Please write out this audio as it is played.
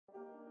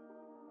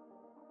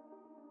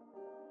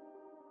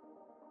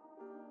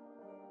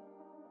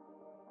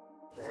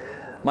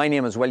My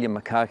name is William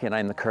McCaughey and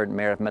I'm the current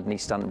Mayor of Mid and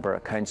East Stanton Borough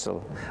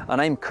Council. And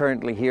I'm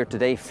currently here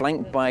today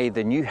flanked by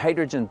the new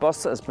hydrogen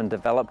bus that has been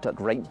developed at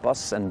Wright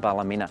Bus in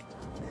Ballymena.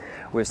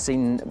 We've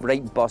seen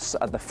Wright Bus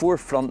at the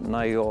forefront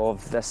now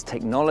of this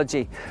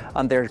technology,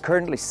 and they're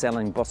currently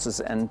selling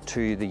buses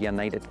into the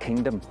United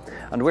Kingdom.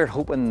 And we're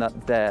hoping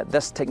that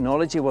this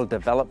technology will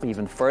develop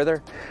even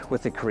further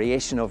with the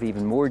creation of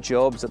even more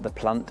jobs at the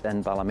plant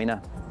in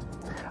Ballymena.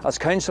 As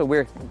Council,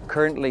 we're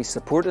currently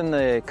supporting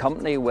the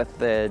company with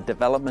the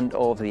development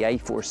of the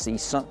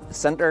I4C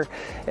Centre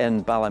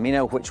in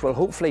Ballymena, which will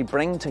hopefully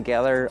bring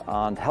together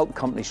and help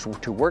companies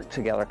to work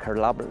together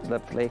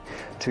collaboratively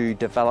to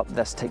develop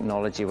this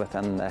technology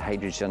within the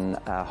hydrogen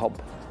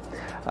hub.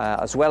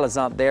 As well as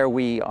that,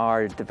 we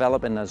are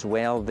developing as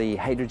well the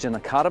Hydrogen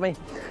Academy,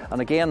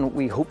 and again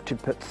we hope to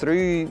put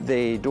through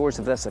the doors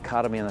of this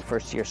academy in the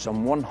first year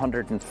some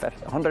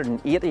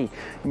 180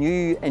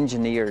 new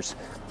engineers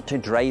to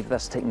drive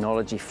this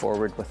technology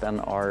forward within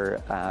our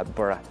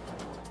borough.